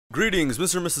Greetings,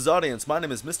 Mr. and Mrs. Audience. My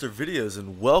name is Mr. Videos,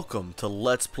 and welcome to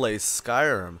Let's Play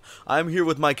Skyrim. I'm here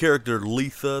with my character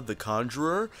Letha, the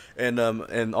Conjurer, and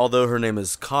although her name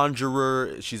is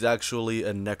Conjurer, she's actually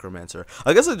a Necromancer.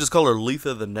 I guess I just call her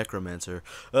Letha the Necromancer.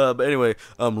 But anyway,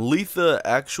 Letha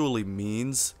actually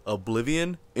means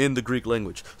oblivion in the Greek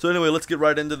language. So anyway, let's get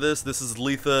right into this. This is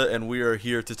Letha, and we are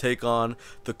here to take on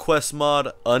the quest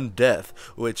mod Undeath,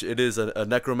 which it is a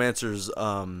Necromancer's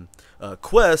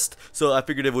quest, so I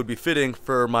figured it would be fitting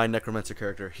for my Necromancer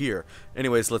character here.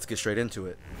 Anyways, let's get straight into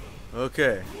it.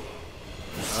 Okay.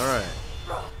 Alright.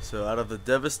 So out of the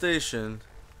devastation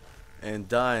and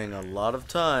dying a lot of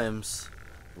times,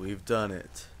 we've done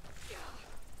it.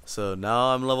 So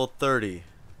now I'm level 30.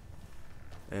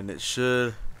 And it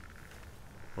should...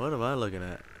 What am I looking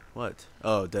at? What?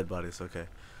 Oh, dead bodies, okay.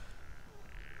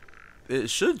 It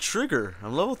should trigger.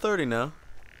 I'm level 30 now.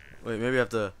 Wait, maybe I have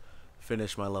to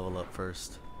finish my level up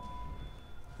first.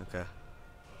 Okay.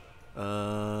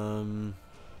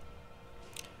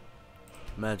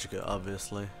 Magicka,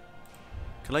 obviously.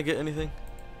 Can I get anything?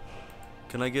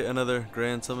 Can I get another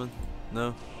grand summon?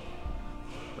 No?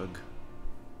 Ugh.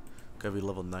 Gotta be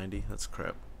level 90? That's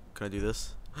crap. Can I do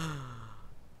this?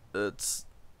 It's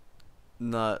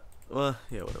not... Well,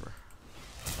 yeah, whatever.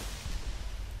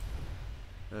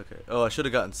 Okay. Oh, I should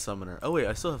have gotten Summoner. Oh wait,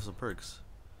 I still have some perks.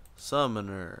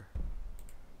 Summoner.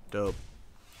 Dope.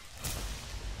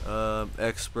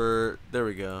 Expert. There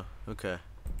we go. Okay.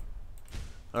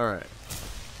 Alright.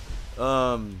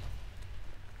 And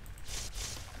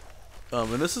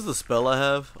this is the spell I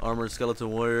have. Armored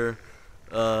Skeleton Warrior.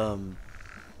 In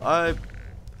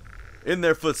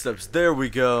their footsteps. There we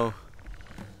go.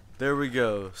 There we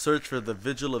go. Search for the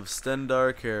Vigil of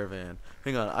Stendar Caravan.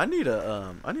 Hang on. I need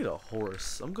a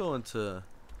horse. I'm going to...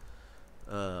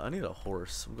 I need a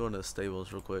horse. I'm going to the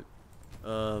stables real quick.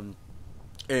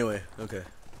 Anyway, okay.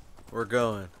 We're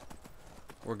going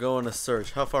to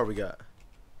search. How far we got?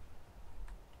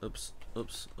 Oops.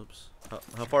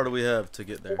 How far do we have to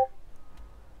get there?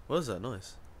 What is that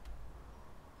noise?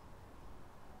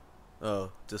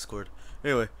 Oh, Discord.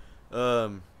 Anyway,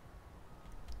 where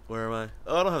am I?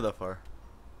 Oh, I don't have that far.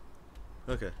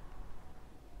 Okay.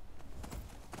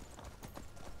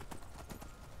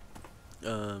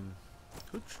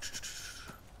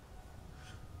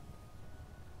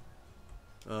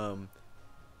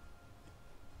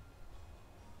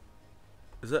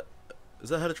 Is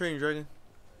that How to Train Your Dragon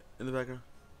in the background?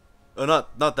 Oh,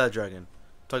 not that dragon. I'm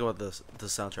talking about the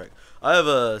soundtrack. I have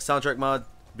a soundtrack mod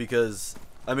because,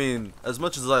 I mean, as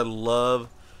much as I love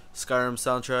Skyrim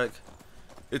soundtrack,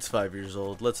 it's 5 years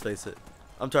old. Let's face it.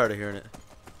 I'm tired of hearing it.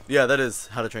 Yeah, that is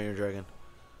How to Train Your Dragon.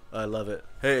 I love it.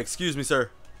 Hey, excuse me,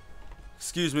 sir.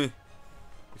 Excuse me.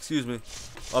 Excuse me.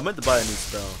 Oh, I meant to buy a new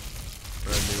spell.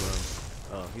 Or a new,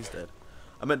 oh, he's dead.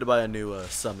 I meant to buy a new,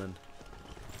 summon.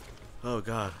 Oh,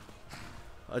 God.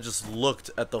 I just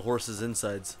looked at the horse's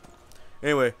insides.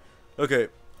 Anyway, okay.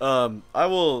 I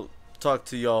will talk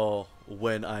to y'all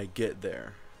when I get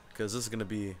there. Because this is going to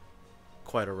be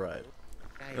quite a ride.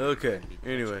 Okay,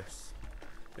 anyway.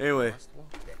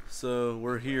 So,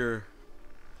 we're here.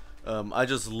 I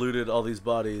just looted all these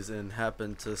bodies and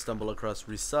happened to stumble across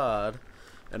Risad.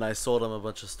 And I sold him a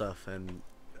bunch of stuff, and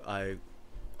I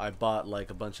bought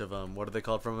like a bunch of what are they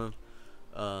called from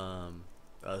him?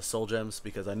 Soul gems,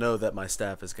 because I know that my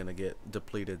staff is gonna get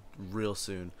depleted real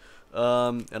soon.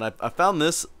 And I found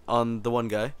this on the one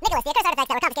guy. Nicholas, the accursed artifacts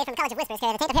that were confiscated from the College of Whispers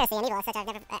carry the taint of heresy and evil such as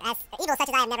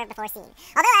I have never before seen.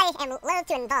 Although I am loath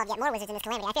to involve yet more wizards in this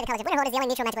calamity, I fear the College of Winterhold is the only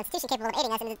neutral magical institution capable of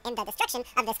aiding us in the destruction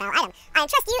of this foul item. I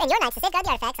entrust you and your knights to safeguard the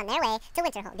artifacts on their way to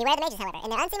Winterhold. Beware the mages, however. In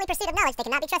their unseemly pursuit of knowledge, they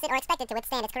cannot be trusted or expected to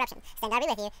withstand its corruption. Stand be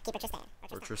with you, keep it Tristan.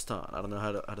 Or Tristan. I don't know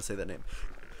how to say that name.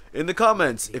 In the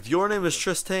comments, if your name is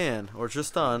Tristan or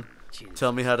Tristan,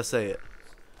 tell me how to say it.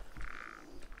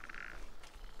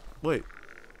 Wait.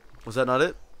 Was that not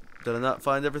it? Did I not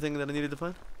find everything that I needed to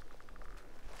find?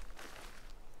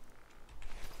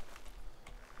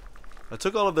 I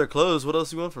took all of their clothes. What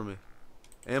else do you want from me?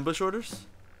 Ambush orders?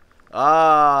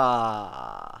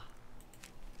 Ah.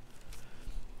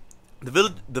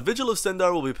 The Vigil of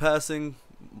Stendar will be passing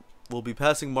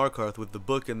Markarth with the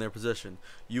book in their possession.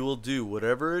 You will do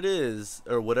whatever it is,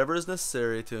 or whatever is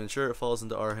necessary to ensure it falls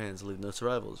into our hands. Leave no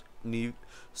survivals.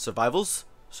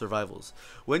 Survivals.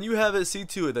 When you have it, see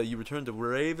to it that you return to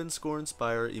Ravenscorn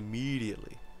Spire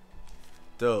immediately.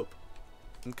 Dope.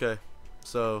 Okay.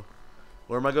 So,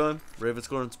 where am I going?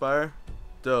 Ravenscorn Spire?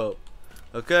 Dope.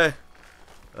 Okay.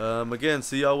 Again,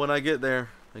 see y'all when I get there,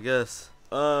 I guess.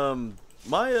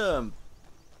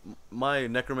 My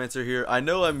necromancer here, I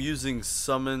know I'm using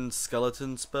summon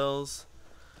skeleton spells,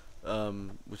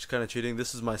 which is kind of cheating.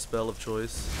 This is my spell of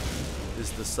choice,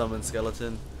 is the summon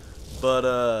skeleton.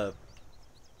 But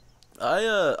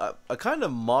I kind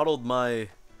of modeled my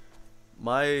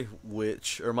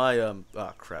witch, or my oh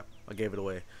crap, I gave it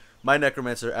away. My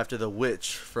necromancer after the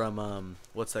witch from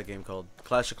what's that game called?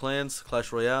 Clash of Clans,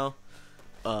 Clash Royale.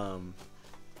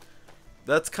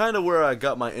 That's kind of where I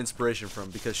got my inspiration from,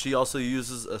 because she also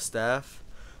uses a staff.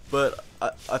 But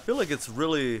I feel like it's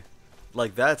really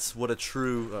like that's what a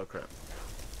true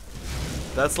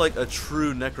that's like a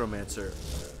true necromancer.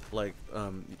 Like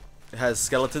has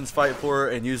skeletons fight for her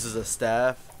and uses a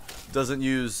staff. Doesn't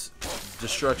use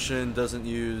destruction. Doesn't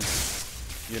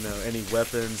use, you know, any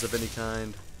weapons of any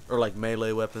kind, or like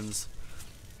melee weapons.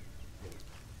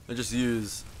 I just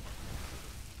use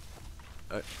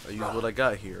I use what I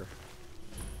got here.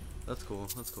 That's cool.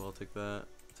 That's cool. I'll take that.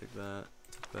 Take that.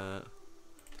 Take that.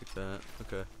 Take that.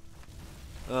 Okay.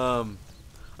 I'm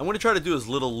gonna try to do as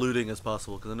little looting as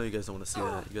possible, because I know you guys don't want to see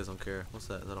that. You guys don't care. What's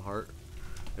that? Is that a heart?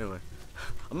 Anyway,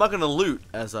 I'm not gonna loot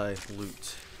as I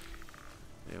loot.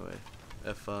 Anyway,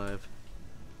 F5.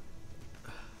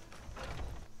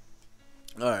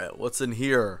 Alright, what's in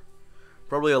here?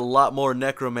 Probably a lot more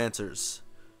necromancers.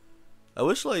 I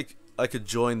wish like I could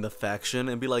join the faction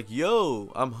and be like,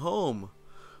 yo, I'm home.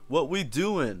 What we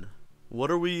doing? What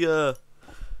are we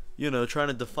you know, trying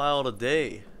to defile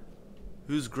today?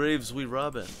 Whose graves we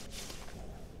robbing?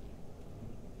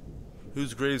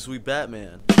 Whose graves we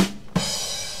Batman?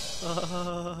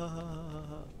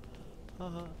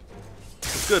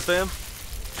 What's good, fam?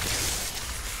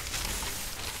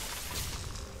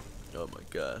 Oh my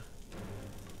god.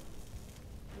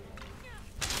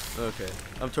 Okay,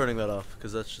 I'm turning that off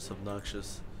because that's just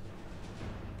obnoxious.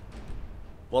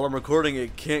 While I'm recording,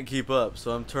 it can't keep up,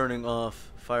 so I'm turning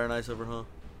off Fire and Ice over, huh? I'm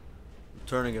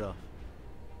turning it off.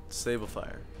 Sable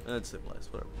fire. And Sable Ice,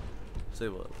 whatever.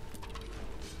 Sable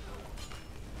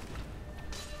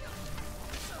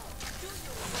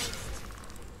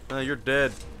it. You're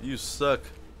dead. You suck.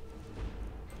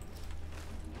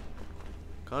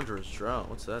 Conjurer's Drought.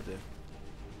 What's that do?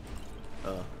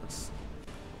 Oh,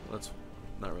 that's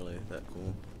not really that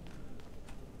cool.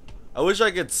 I wish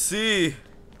I could see.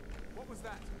 What was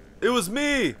that? It was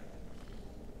me.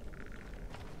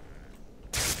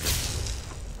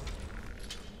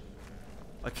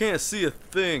 I can't see a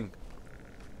thing.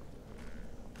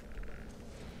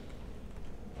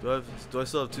 Do I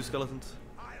still have 2 skeletons?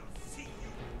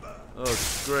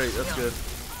 Oh, great. That's good.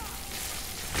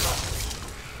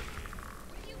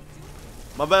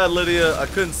 My bad, Lydia. I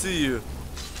couldn't see you.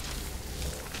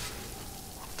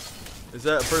 Is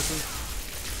that a person?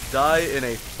 Die in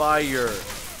a fire.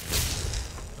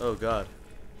 Oh, God.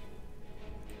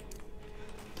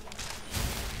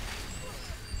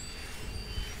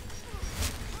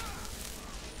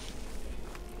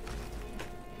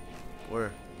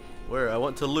 Where? I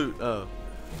want to loot. Oh.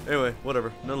 Anyway,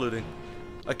 whatever. No looting.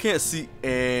 I can't see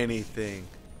anything.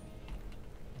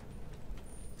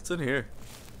 What's in here?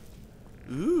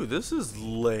 Ooh, this is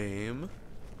lame.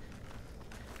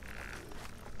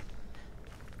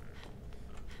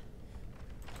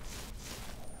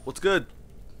 What's good?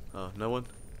 Oh, no one?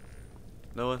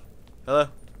 No one? Hello?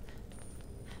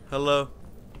 Hello?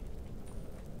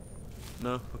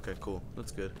 No? Okay, cool.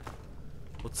 That's good.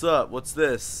 What's up? What's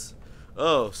this?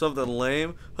 Oh, something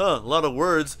lame? Huh, a lot of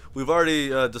words. We've already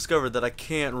discovered that I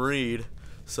can't read.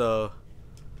 So,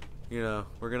 you know,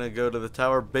 we're gonna go to the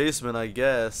tower basement, I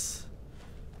guess.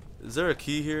 Is there a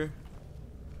key here?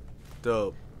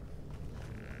 Dope.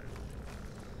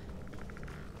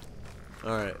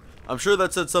 Alright. I'm sure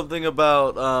that said something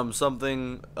about, I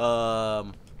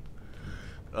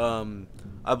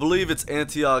believe it's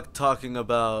Antioch talking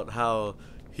about how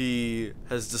he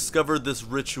has discovered this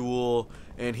ritual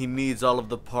and he needs all of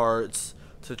the parts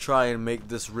to try and make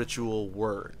this ritual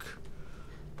work.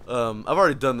 I've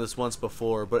already done this once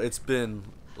before, but it's been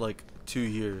like 2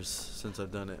 years since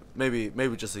I've done it. Maybe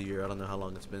just a year. I don't know how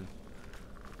long it's been,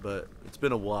 but it's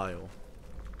been a while.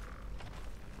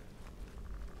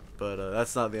 But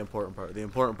that's not the important part. The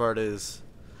important part is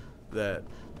that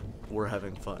we're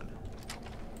having fun.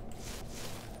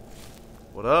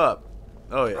 What up?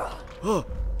 Oh yeah. Oh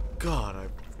God.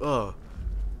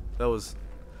 That was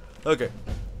okay.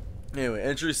 Anyway,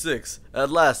 entry 6.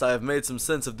 At last, I have made some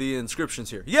sense of the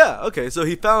inscriptions here. Yeah. Okay. So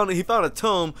he found a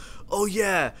tome. Oh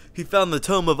yeah. He found the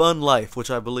tome of Unlife, which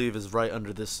I believe is right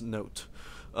under this note.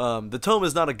 The tome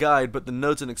is not a guide, but the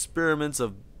notes and experiments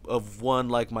of one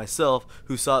like myself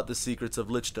who sought the secrets of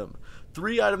lichdom.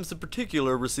 3 items in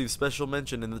particular receive special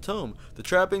mention in the tome: the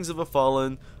trappings of a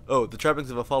fallen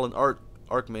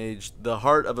archmage, the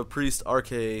heart of a priest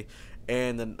arche,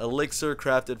 and an elixir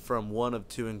crafted from one of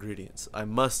 2 ingredients. I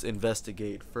must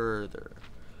investigate further.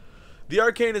 The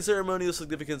arcane and ceremonial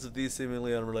significance of these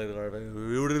seemingly unrelated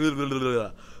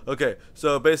artifacts. Okay,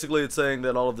 so basically it's saying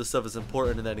that all of this stuff is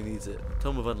important and that he needs it.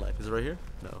 Tome of Unlife. Is it right here?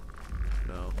 No.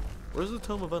 No. Where's the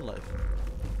Tome of Unlife?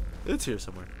 It's here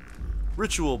somewhere.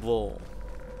 Ritual Bowl.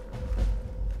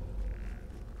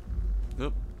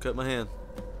 Nope. Cut my hand.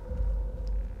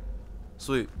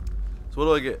 Sweet. So what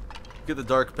do I get? Get the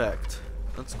Dark Pact.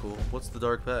 That's cool. What's the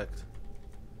Dark Pact?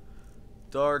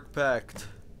 Dark Pact.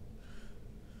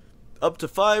 Up to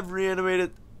 5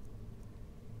 reanimated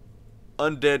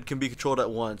undead can be controlled at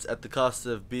once at the cost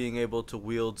of being able to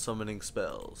wield summoning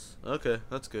spells. Okay,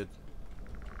 that's good.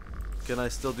 Can I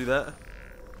still do that?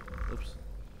 Oops.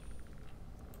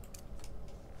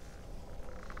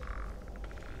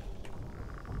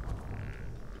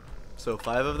 So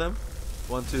 5 of them?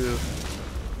 1, 2.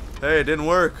 Hey, it didn't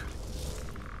work.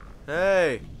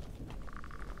 Hey.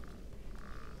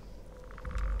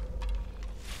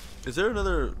 Is there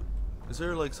another... Is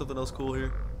there like something else cool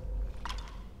here?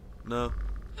 No?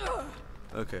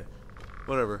 Okay.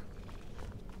 Whatever.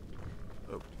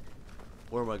 Oh.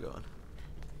 Where am I going?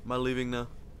 Am I leaving now?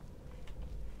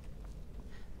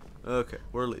 Okay,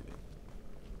 we're leaving.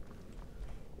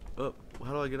 Oh,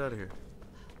 how do I get out of here?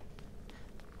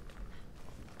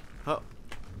 How?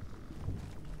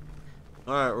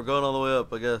 Alright, we're going all the way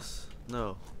up, I guess.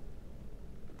 No.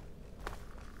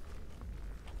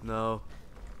 No.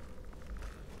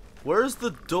 Where's the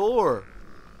door?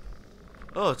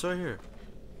 Oh, it's right here.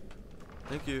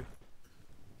 Thank you.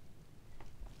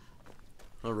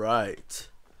 Alright.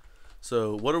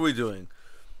 So, what are we doing?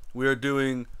 We are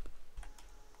doing...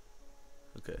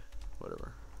 Okay,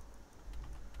 whatever.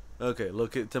 Okay,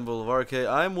 look at Temple of Arche.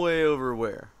 I'm way over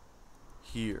where?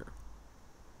 Here.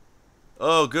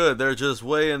 Oh, good. They're just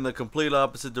way in the complete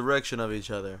opposite direction of each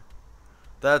other.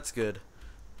 That's good.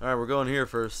 Alright, we're going here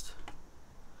first.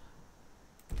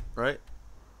 Right?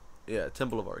 Yeah,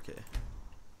 Temple of Arche.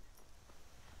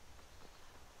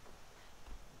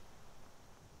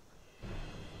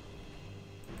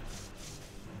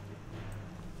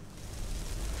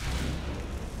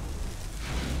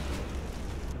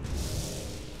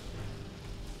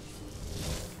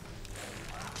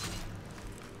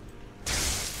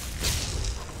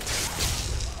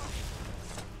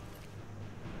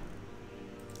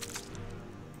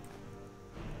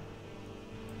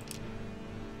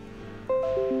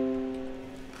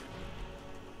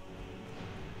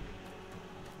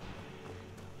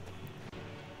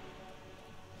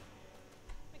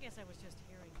 I was just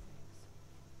hearing things.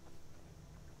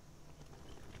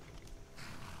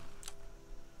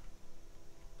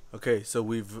 Okay, so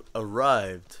we've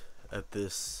arrived at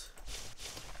this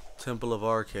Temple of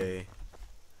Arche.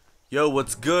 Yo,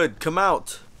 what's good? Come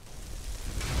out!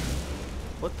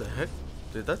 What the heck?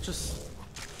 Did that just...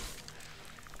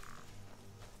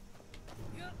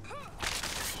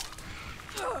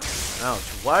 Ouch.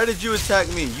 Why did you attack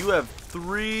me? You have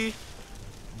 3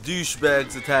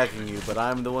 douchebags attacking you, but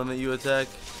I'm the one that you attack?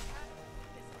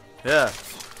 Yeah.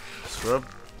 Scrub.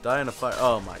 Die in a fire.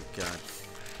 Oh my god.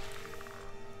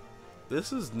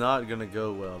 This is not gonna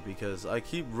go well because I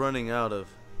keep running out of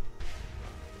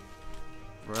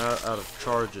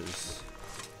charges.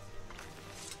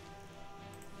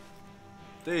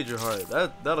 Danger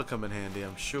Heart. That'll come in handy,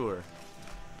 I'm sure.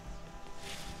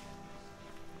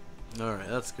 Alright,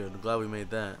 that's good. I'm glad we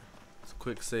made that. It's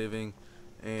quick saving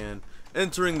and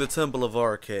entering the Temple of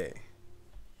Arche.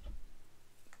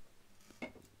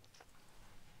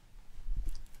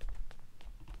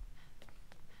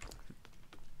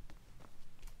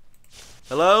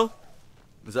 Hello?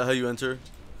 Is that how you enter?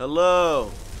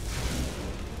 Hello?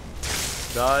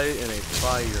 Die in a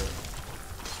fire.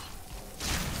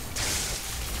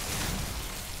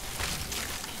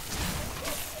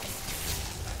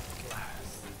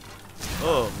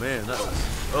 Oh man, that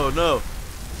was... Oh no!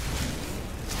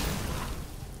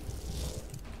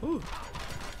 Ooh.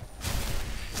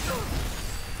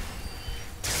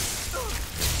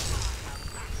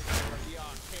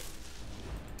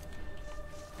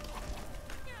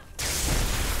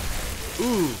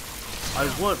 Ooh, I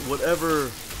want whatever.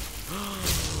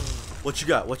 What you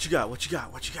got? What you got? What you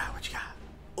got? What you got? What you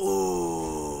got?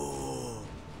 Ooh.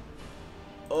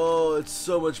 Oh, it's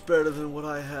so much better than what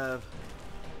I have.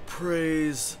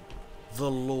 Praise the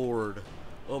Lord.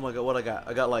 Oh my god, what I got?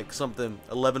 I got like something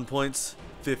 11 points,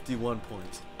 51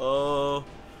 points. Oh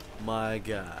my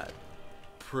god.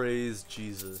 Praise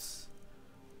Jesus.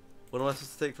 What am I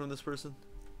supposed to take from this person?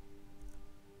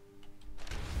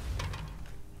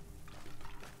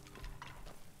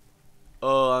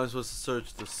 Oh, I'm supposed to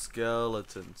search the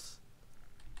skeletons.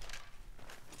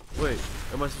 Wait,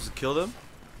 am I supposed to kill them?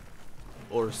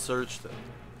 Or search them?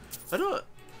 I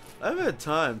haven't had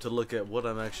time to look at what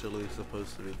I'm actually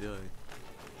supposed to be doing.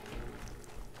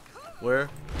 Where?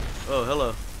 Oh,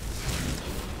 hello.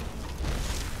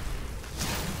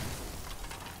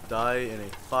 Die in a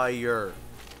fire.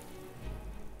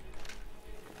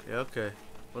 Yeah, okay.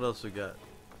 What else we got?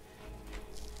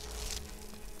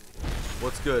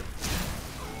 What's good?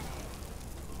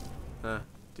 Huh,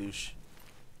 douche.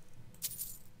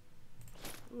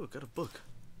 Ooh, got a book.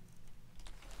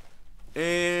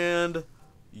 And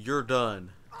you're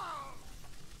done.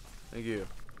 Thank you.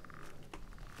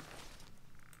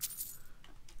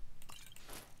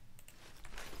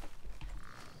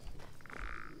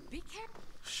 Be careful.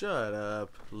 Shut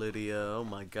up, Lydia. Oh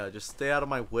my god, just stay out of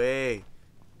my way.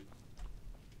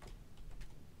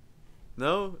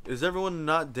 No? Is everyone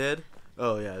not dead?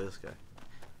 Oh yeah, this guy.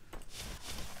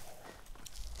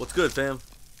 What's good, fam?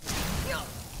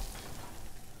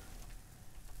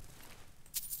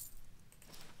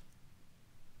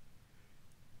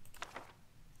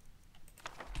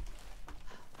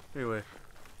 Anyway.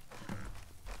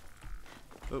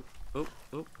 Oh, oh,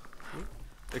 oh, oh.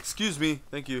 Excuse me.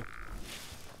 Thank you.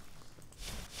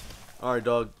 Alright,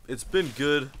 dog. It's been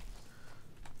good.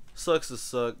 Sucks to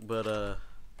suck, but, I'm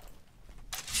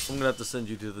gonna have to send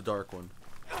you to the dark one.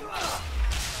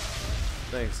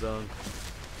 Thanks, dog.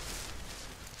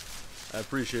 I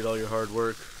appreciate all your hard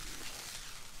work,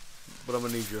 but I'm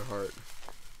gonna need your heart.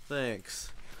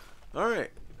 Thanks.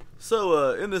 Alright.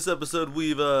 So, in this episode,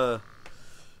 we've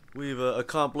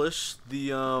accomplished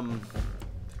the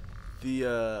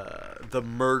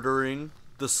murdering,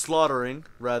 the slaughtering,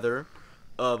 rather,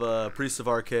 of Priest of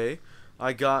RK.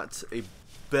 I got a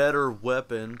better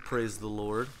weapon, praise the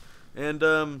Lord, and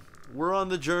we're on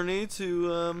the journey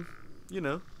to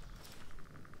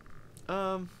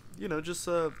just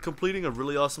completing a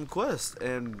really awesome quest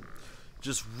and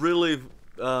just really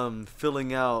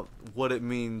filling out what it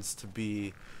means to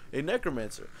be a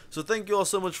necromancer. So thank you all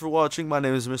so much for watching. My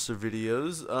name is Mr.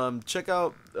 Videos. Check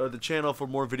out the channel for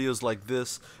more videos like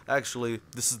this. Actually,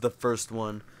 this is the first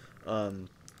one,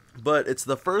 but it's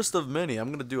the first of many.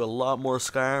 I'm gonna do a lot more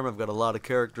Skyrim. I've got a lot of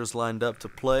characters lined up to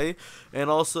play, and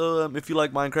also if you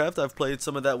like Minecraft, I've played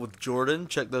some of that with Jordan.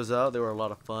 Check those out. They were a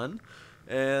lot of fun.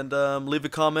 And leave a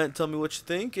comment, tell me what you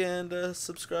think, and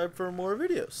subscribe for more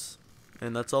videos.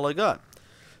 And that's all I got.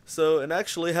 So, and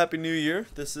actually, Happy New Year.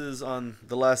 This is on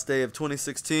the last day of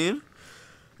 2016.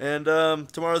 And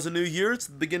tomorrow's a new year. It's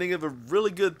the beginning of a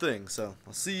really good thing. So,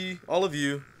 I'll see all of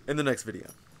you in the next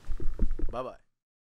video. Bye-bye.